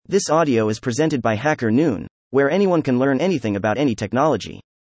This audio is presented by Hacker Noon, where anyone can learn anything about any technology.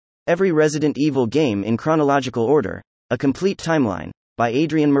 Every Resident Evil game in chronological order, a complete timeline, by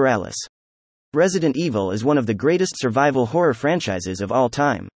Adrian Morales. Resident Evil is one of the greatest survival horror franchises of all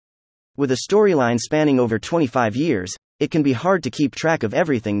time. With a storyline spanning over 25 years, it can be hard to keep track of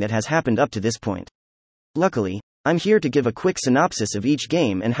everything that has happened up to this point. Luckily, I'm here to give a quick synopsis of each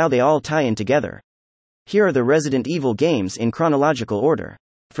game and how they all tie in together. Here are the Resident Evil games in chronological order.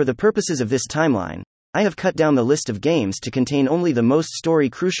 For the purposes of this timeline, I have cut down the list of games to contain only the most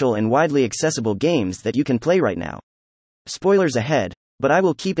story-crucial and widely accessible games that you can play right now. Spoilers ahead, but I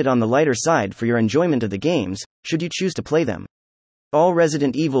will keep it on the lighter side for your enjoyment of the games, should you choose to play them. All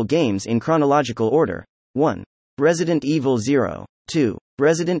Resident Evil games in chronological order. 1. Resident Evil 0. 2.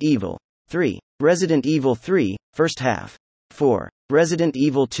 Resident Evil 3. Resident Evil 3, first half. 4. Resident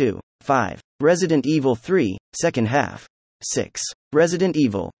Evil 2. 5. Resident Evil 3, second half. 6. Resident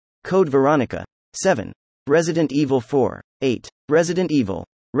Evil Code Veronica. 7. Resident Evil 4. 8. Resident Evil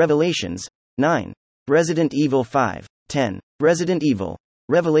Revelations. 9. Resident Evil 5. 10. Resident Evil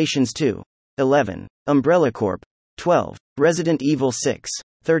Revelations 2. 11. Umbrella Corp. 12. Resident Evil 6.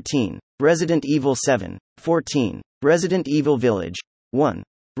 13. Resident Evil 7. 14. Resident Evil Village. 1.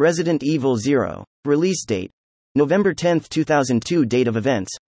 Resident Evil 0. Release date: November 10, 2002. Date of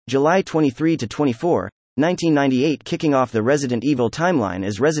events: July 23 to 24, 1998. Kicking off the Resident Evil timeline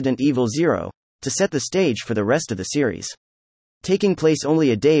as Resident Evil 0, to set the stage for the rest of the series. Taking place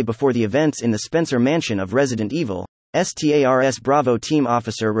only a day before the events in the Spencer mansion of Resident Evil, STARS Bravo team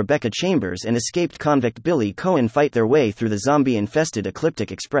officer Rebecca Chambers and escaped convict Billy Cohen fight their way through the zombie-infested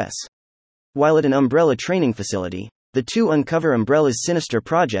Ecliptic Express. While at an Umbrella training facility, the two uncover Umbrella's sinister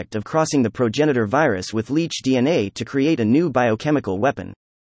project of crossing the progenitor virus with leech DNA to create a new biochemical weapon.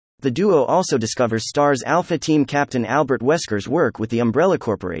 The duo also discovers STARS Alpha Team Captain Albert Wesker's work with the Umbrella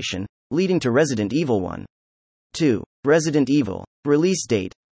Corporation, leading to Resident Evil 1. 2. Resident Evil. Release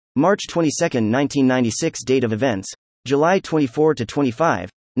date: March 22, 1996. Date of events: July 24 to 25,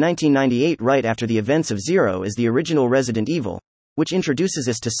 1998. Right after the events of 0 is the original Resident Evil, which introduces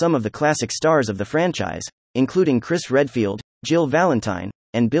us to some of the classic stars of the franchise, including Chris Redfield, Jill Valentine,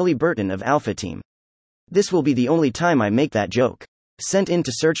 and Billy Burton of Alpha Team. This will be the only time I make that joke. Sent in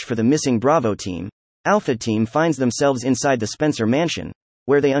to search for the missing Bravo team, Alpha Team finds themselves inside the Spencer mansion,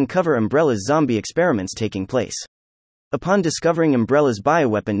 where they uncover Umbrella's zombie experiments taking place. Upon discovering Umbrella's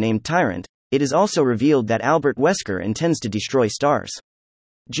bioweapon named Tyrant, it is also revealed that Albert Wesker intends to destroy STARS.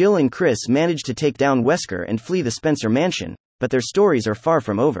 Jill and Chris manage to take down Wesker and flee the Spencer mansion, but their stories are far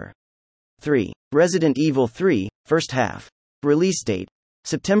from over. 3. Resident Evil 3, first half. Release date: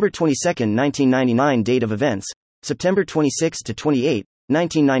 September 22, 1999. Date of events: September 26 to 28,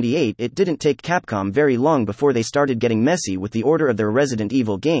 1998. It didn't take Capcom very long before they started getting messy with the order of their Resident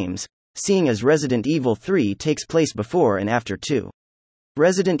Evil games, seeing as Resident Evil 3 takes place before and after 2.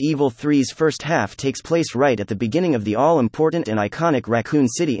 Resident Evil 3's first half takes place right at the beginning of the all-important and iconic Raccoon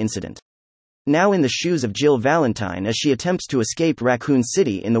City incident. Now in the shoes of Jill Valentine as she attempts to escape Raccoon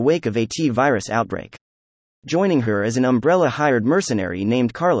City in the wake of a T-virus outbreak. Joining her is an Umbrella-hired mercenary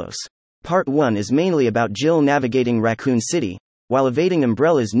named Carlos. Part 1 is mainly about Jill navigating Raccoon City, while evading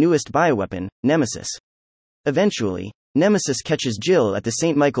Umbrella's newest bioweapon, Nemesis. Eventually, Nemesis catches Jill at the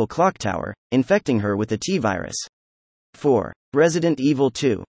St. Michael Clock Tower, infecting her with the T-virus. 4. Resident Evil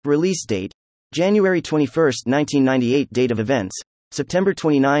 2. Release date: January 21, 1998. Date of events: September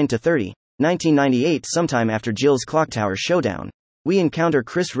 29 to 30, 1998. Sometime after Jill's Clocktower showdown, we encounter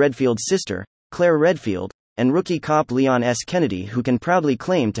Chris Redfield's sister, Claire Redfield, and rookie cop Leon S. Kennedy, who can proudly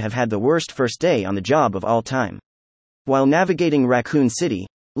claim to have had the worst first day on the job of all time. While navigating Raccoon City,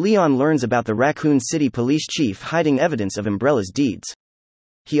 Leon learns about the Raccoon City police chief hiding evidence of Umbrella's deeds.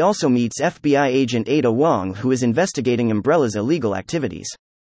 He also meets FBI agent Ada Wong, who is investigating Umbrella's illegal activities.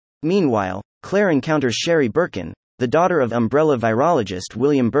 Meanwhile, Claire encounters Sherry Birkin, the daughter of Umbrella virologist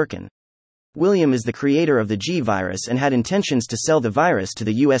William Birkin. William is the creator of the G-virus and had intentions to sell the virus to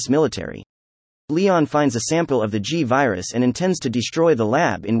the U.S. military. Leon finds a sample of the G-virus and intends to destroy the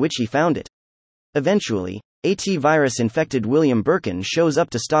lab in which he found it. Eventually, a T-virus-infected William Birkin shows up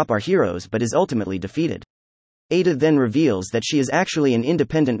to stop our heroes but is ultimately defeated. Ada then reveals that she is actually an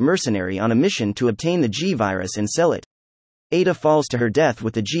independent mercenary on a mission to obtain the G-virus and sell it. Ada falls to her death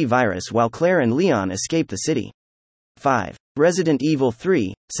with the G-virus while Claire and Leon escape the city. 5. Resident Evil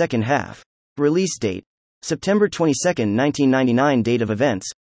 3, second half. Release date: September 22, 1999. Date of events: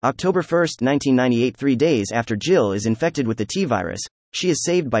 October 1, 1998. 3 days after Jill is infected with the T-virus, she is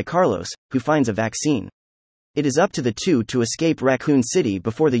saved by Carlos, who finds a vaccine. It is up to the two to escape Raccoon City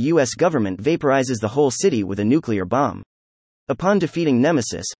before the US government vaporizes the whole city with a nuclear bomb. Upon defeating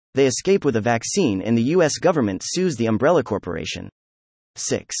Nemesis, they escape with a vaccine and the US government sues the Umbrella Corporation.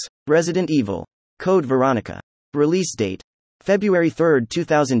 6. Resident Evil. Code Veronica. Release date: February 3,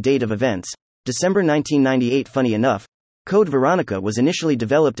 2000. Date of events: December 1998. Funny enough, Code Veronica was initially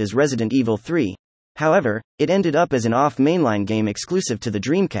developed as Resident Evil 3. However, it ended up as an off-mainline game exclusive to the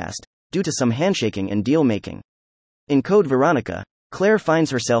Dreamcast, due to some handshaking and deal-making. In Code Veronica, Claire finds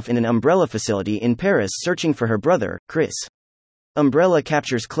herself in an Umbrella facility in Paris searching for her brother, Chris. Umbrella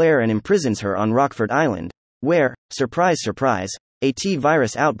captures Claire and imprisons her on Rockford Island, where, surprise surprise, a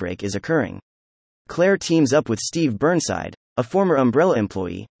T-virus outbreak is occurring. Claire teams up with Steve Burnside, a former Umbrella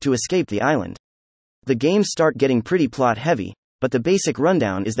employee, to escape the island. The games start getting pretty plot-heavy, but the basic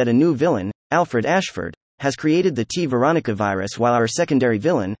rundown is that a new villain, Alfred Ashford, has created the T-Veronica virus, while our secondary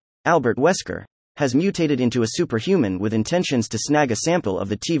villain, Albert Wesker, has mutated into a superhuman with intentions to snag a sample of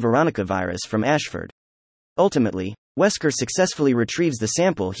the T-Veronica virus from Ashford. Ultimately, Wesker successfully retrieves the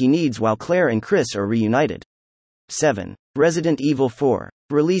sample he needs while Claire and Chris are reunited. 7. Resident Evil 4.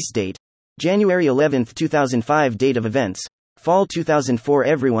 Release date: January 11, 2005. Date of events: Fall 2004.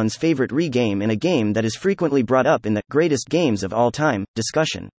 Everyone's favorite re-game and a game that is frequently brought up in the greatest games of all time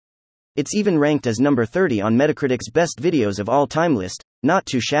discussion. It's even ranked as number 30 on Metacritic's best videos of all time list, not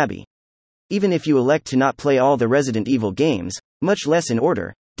too shabby. Even if you elect to not play all the Resident Evil games, much less in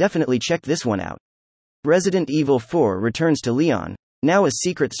order, definitely check this one out. Resident Evil 4 returns to Leon, now a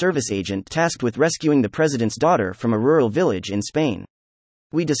Secret Service agent tasked with rescuing the president's daughter from a rural village in Spain.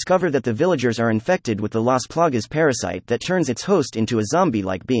 We discover that the villagers are infected with the Las Plagas parasite that turns its host into a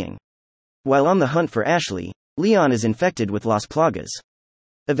zombie-like being. While on the hunt for Ashley, Leon is infected with Las Plagas.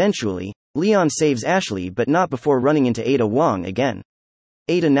 Eventually, Leon saves Ashley, but not before running into Ada Wong again.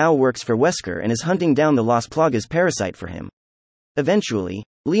 Ada now works for Wesker and is hunting down the Las Plagas parasite for him. Eventually,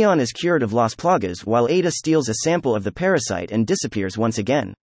 Leon is cured of Las Plagas while Ada steals a sample of the parasite and disappears once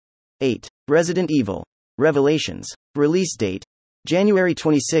again. 8. Resident Evil. Revelations. Release date: January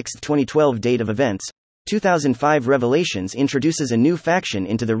 26, 2012. Date of events: 2005. Revelations introduces a new faction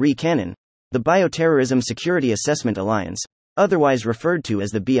into the RE-canon, the Bioterrorism Security Assessment Alliance, otherwise referred to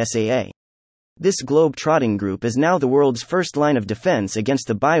as the BSAA. This globe-trotting group is now the world's first line of defense against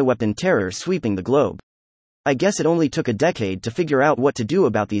the bioweapon terror sweeping the globe. I guess it only took a decade to figure out what to do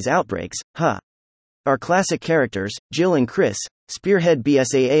about these outbreaks, huh? Our classic characters, Jill and Chris, spearhead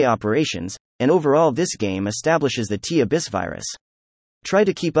BSAA operations, and overall this game establishes the T-Abyss virus. Try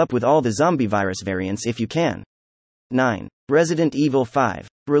to keep up with all the zombie virus variants if you can. 9. Resident Evil 5.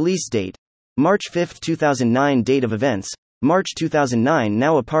 Release date: March 5, 2009. Date of events: March 2009.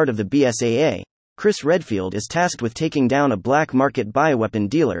 Now a part of the BSAA, Chris Redfield is tasked with taking down a black market bioweapon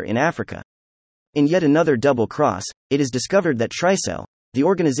dealer in Africa. In yet another double cross, it is discovered that Tricell, the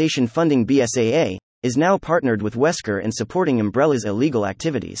organization funding BSAA, is now partnered with Wesker and supporting Umbrella's illegal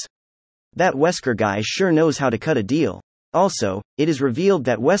activities. That Wesker guy sure knows how to cut a deal. Also, it is revealed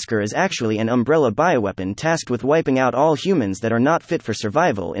that Wesker is actually an Umbrella bioweapon tasked with wiping out all humans that are not fit for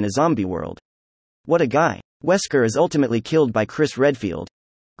survival in a zombie world. What a guy. Wesker is ultimately killed by Chris Redfield.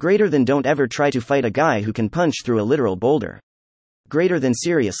 Greater than don't ever try to fight a guy who can punch through a literal boulder. Greater than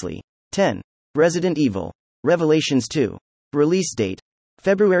seriously. 10. Resident Evil. Revelations 2. Release date: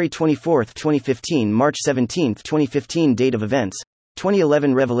 February 24, 2015. March 17, 2015. Date of events: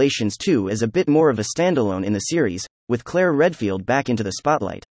 2011. Revelations 2 is a bit more of a standalone in the series, with Claire Redfield back into the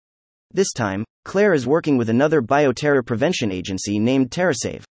spotlight. This time, Claire is working with another bioterror prevention agency named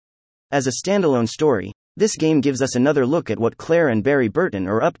TerraSave. As a standalone story, this game gives us another look at what Claire and Barry Burton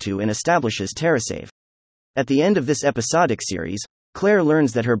are up to and establishes TerraSave. At the end of this episodic series, Claire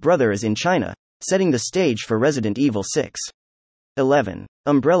learns that her brother is in China, setting the stage for Resident Evil 6. 11.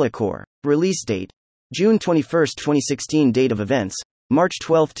 Umbrella Corps. Release date: June 21, 2016. Date of events: March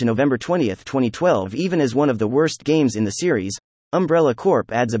 12 to November 20, 2012. Even as one of the worst games in the series, Umbrella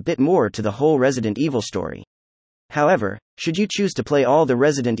Corp adds a bit more to the whole Resident Evil story. However, should you choose to play all the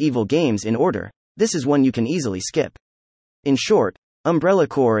Resident Evil games in order, this is one you can easily skip. In short, Umbrella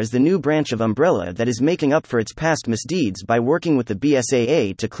Corps is the new branch of Umbrella that is making up for its past misdeeds by working with the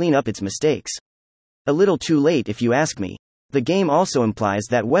BSAA to clean up its mistakes. A little too late if you ask me. The game also implies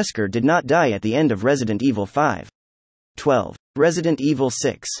that Wesker did not die at the end of Resident Evil 5. 12. Resident Evil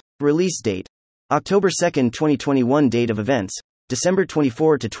 6. Release date: October 2, 2021. Date of events: December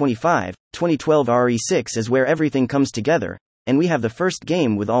 24 to 25, 2012. RE6 is where everything comes together, and we have the first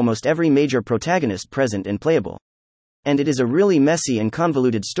game with almost every major protagonist present and playable. And it is a really messy and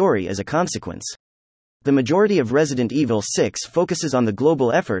convoluted story as a consequence. The majority of Resident Evil 6 focuses on the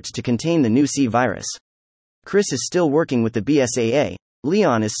global efforts to contain the new C virus. Chris is still working with the BSAA,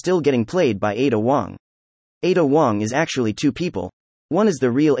 Leon is still getting played by Ada Wong. Ada Wong is actually two people. One is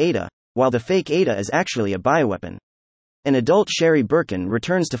the real Ada, while the fake Ada is actually a bioweapon. An adult Sherry Birkin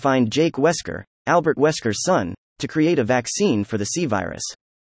returns to find Jake Wesker, Albert Wesker's son, to create a vaccine for the C virus.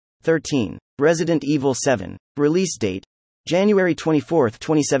 13. Resident Evil 7. Release date: January 24,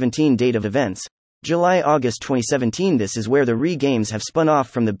 2017. Date of events: July-August 2017. This is where the Re-games have spun off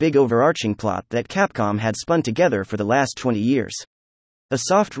from the big overarching plot that Capcom had spun together for the last 20 years. A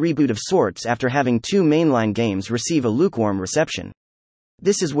soft reboot of sorts after having two mainline games receive a lukewarm reception.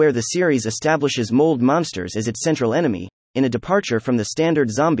 This is where the series establishes mold monsters as its central enemy, in a departure from the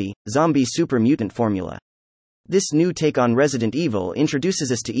standard zombie super mutant formula. This new take on Resident Evil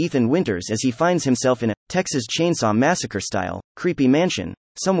introduces us to Ethan Winters as he finds himself in a Texas Chainsaw Massacre-style, creepy mansion,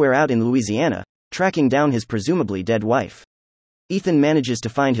 somewhere out in Louisiana, tracking down his presumably dead wife. Ethan manages to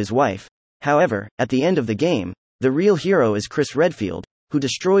find his wife. However, at the end of the game, the real hero is Chris Redfield, who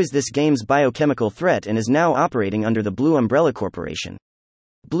destroys this game's biochemical threat and is now operating under the Blue Umbrella Corporation.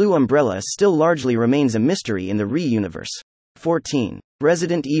 Blue Umbrella still largely remains a mystery in the Re-universe. 14.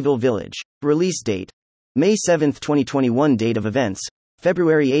 Resident Evil Village. Release date: May 7, 2021. Date of events: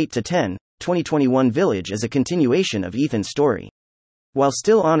 February 8 to 10, 2021. Village is a continuation of Ethan's story. While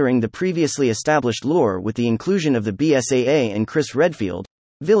still honoring the previously established lore with the inclusion of the BSAA and Chris Redfield,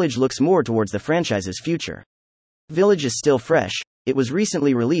 Village looks more towards the franchise's future. Village is still fresh. It was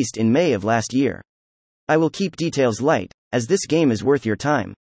recently released in May of last year. I will keep details light, as this game is worth your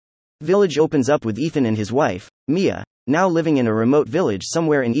time. Village opens up with Ethan and his wife, Mia, now living in a remote village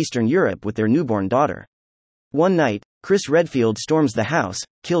somewhere in Eastern Europe with their newborn daughter. One night, Chris Redfield storms the house,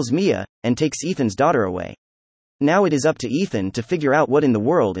 kills Mia, and takes Ethan's daughter away. Now it is up to Ethan to figure out what in the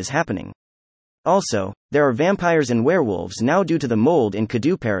world is happening. Also, there are vampires and werewolves now due to the mold and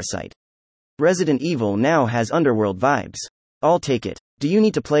Kadu parasite. Resident Evil now has underworld vibes. I'll take it. Do you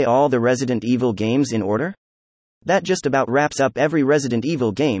need to play all the Resident Evil games in order? That just about wraps up every Resident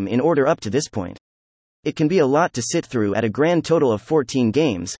Evil game in order up to this point. It can be a lot to sit through at a grand total of 14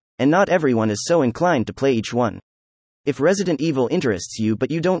 games, and not everyone is so inclined to play each one. If Resident Evil interests you but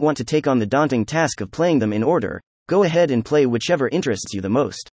you don't want to take on the daunting task of playing them in order, go ahead and play whichever interests you the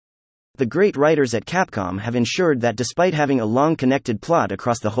most. The great writers at Capcom have ensured that despite having a long connected plot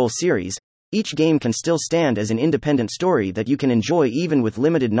across the whole series, each game can still stand as an independent story that you can enjoy even with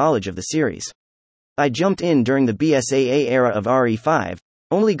limited knowledge of the series. I jumped in during the BSAA era of RE5,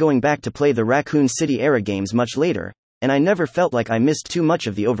 only going back to play the Raccoon City era games much later, and I never felt like I missed too much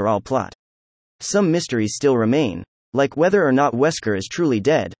of the overall plot. Some mysteries still remain, like whether or not Wesker is truly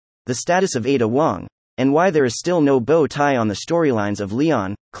dead, the status of Ada Wong, and why there is still no bow tie on the storylines of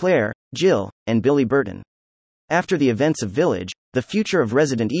Leon, Claire, Jill, and Billy Burton. After the events of Village, the future of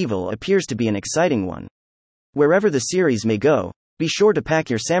Resident Evil appears to be an exciting one. Wherever the series may go, be sure to pack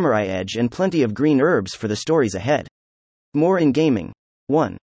your samurai edge and plenty of green herbs for the stories ahead. More in gaming.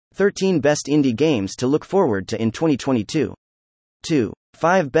 1. 13 best indie games to look forward to in 2022. 2.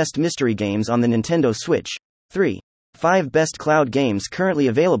 5 best mystery games on the Nintendo Switch. 3. 5 best cloud games currently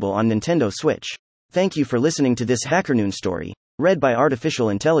available on Nintendo Switch. Thank you for listening to this HackerNoon story, read by Artificial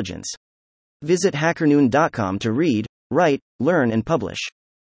Intelligence. Visit hackernoon.com to read, write, learn and publish.